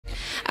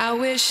I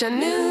wish I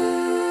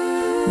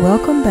knew.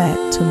 Welcome back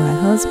to My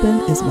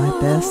Husband is My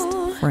Best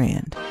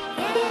Friend.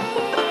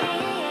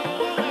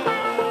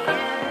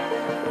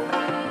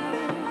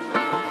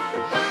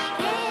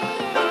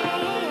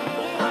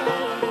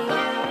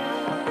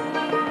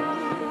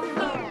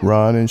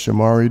 Ron and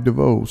Shamari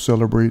Devoe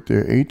celebrate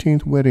their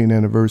 18th wedding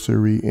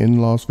anniversary in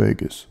Las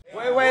Vegas.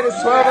 Wait,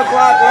 it's 12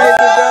 o'clock, ladies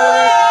and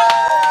gentlemen.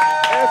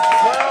 It's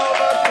 12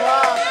 o'clock.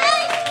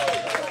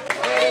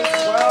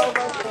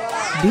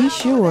 Be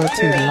sure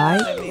to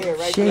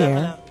like,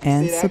 share,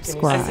 and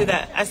subscribe. I see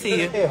that. I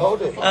see you. Hey,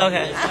 hold it.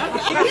 Okay.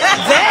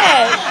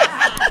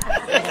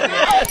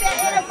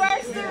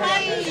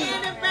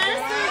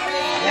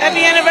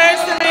 Happy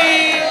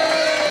anniversary!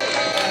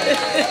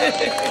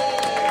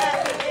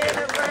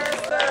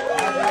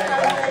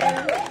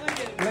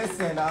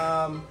 Listen,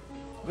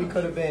 we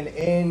could have been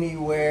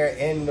anywhere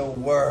in the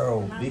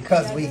world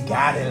because we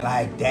got it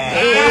like that.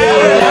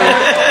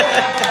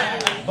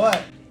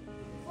 But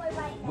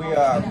we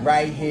are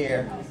right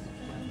here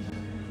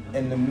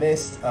in the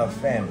midst of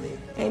family.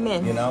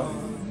 Amen. You know?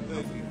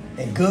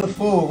 And good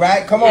food,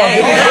 right? Come on.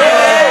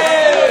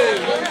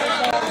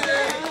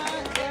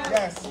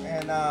 Yes,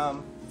 and I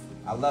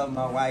love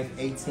my wife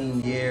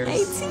 18 years. 18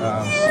 years.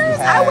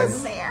 I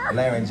was there.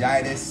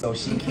 Laryngitis, so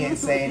she can't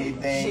say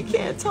anything. She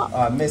can't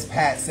talk. Miss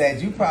Pat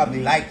said you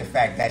probably like the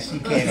fact that she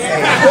can't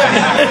say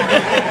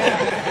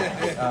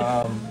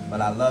anything.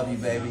 But I love you,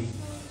 baby.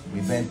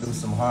 We've been through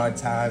some hard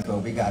times, but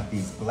we got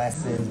these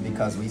blessings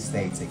because we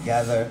stayed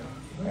together.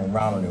 And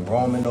Ronald and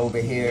Roman over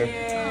here.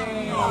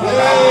 And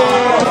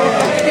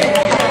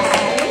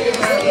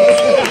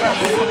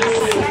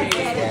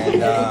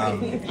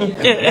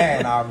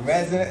man, our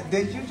resident,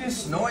 did you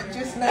just snort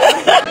just now?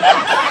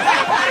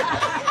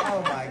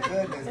 Oh my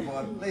goodness,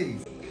 boy,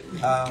 please.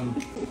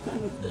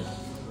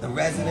 The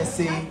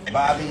residency,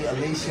 Bobby,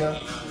 Alicia,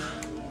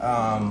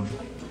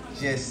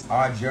 just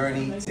our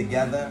journey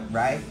together,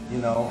 right? You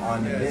know,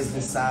 on the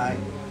business side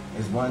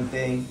is one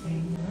thing.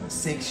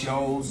 6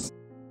 shows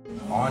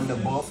on the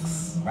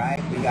books,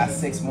 right? We got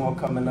 6 more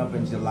coming up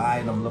in July,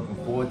 and I'm looking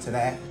forward to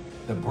that.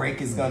 The break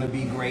is gonna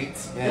be great.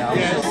 Yeah, I'm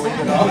sure we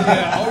can all.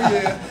 Oh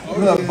yeah.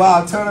 Look,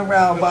 Bob, turn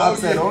around. Bob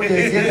said, "Oh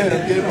yeah, get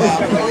it,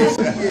 Bob."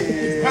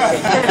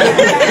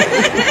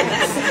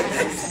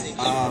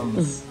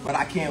 But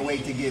I can't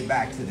wait to get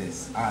back to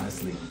this.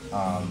 Honestly,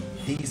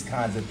 these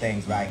kinds of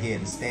things right here.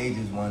 The stage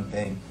is one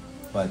thing,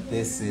 but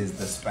this is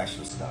the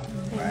special stuff,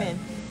 right? Amen.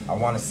 I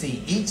want to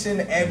see each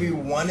and every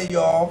one of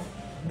y'all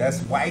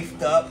that's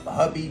wifed up,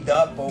 hubbied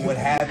up, or what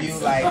have you,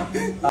 like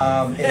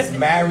is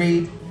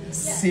married,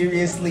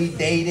 seriously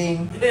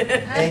dating,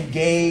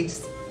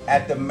 engaged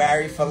at the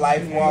Married for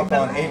Life walk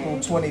on April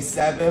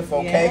 27th.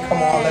 Okay,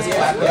 come on, let's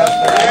clap it up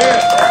for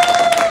that.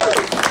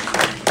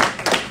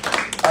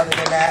 Other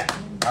than that,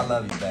 I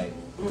love you, babe.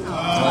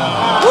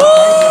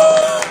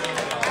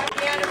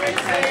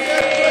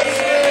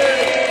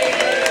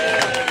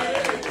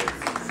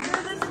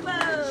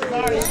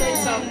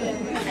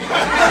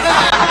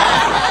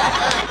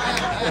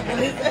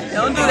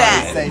 Don't do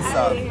that. Say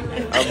something.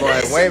 Oh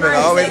boy, Wayman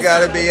always got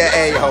to be an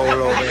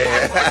a-hole over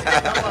here.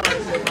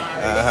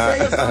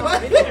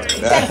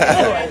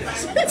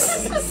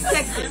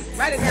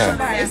 Write it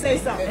down. Say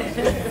something.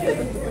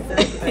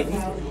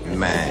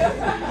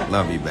 Man,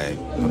 love you, babe.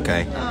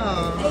 Okay.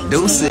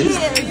 Deuces.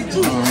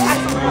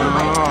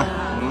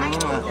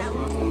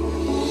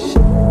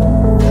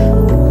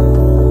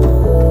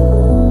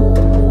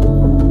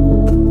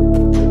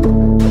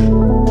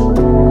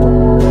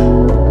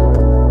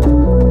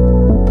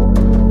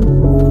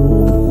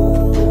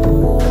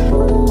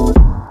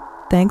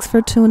 Thanks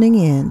for tuning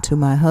in to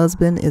My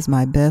Husband is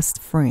My Best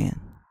Friend.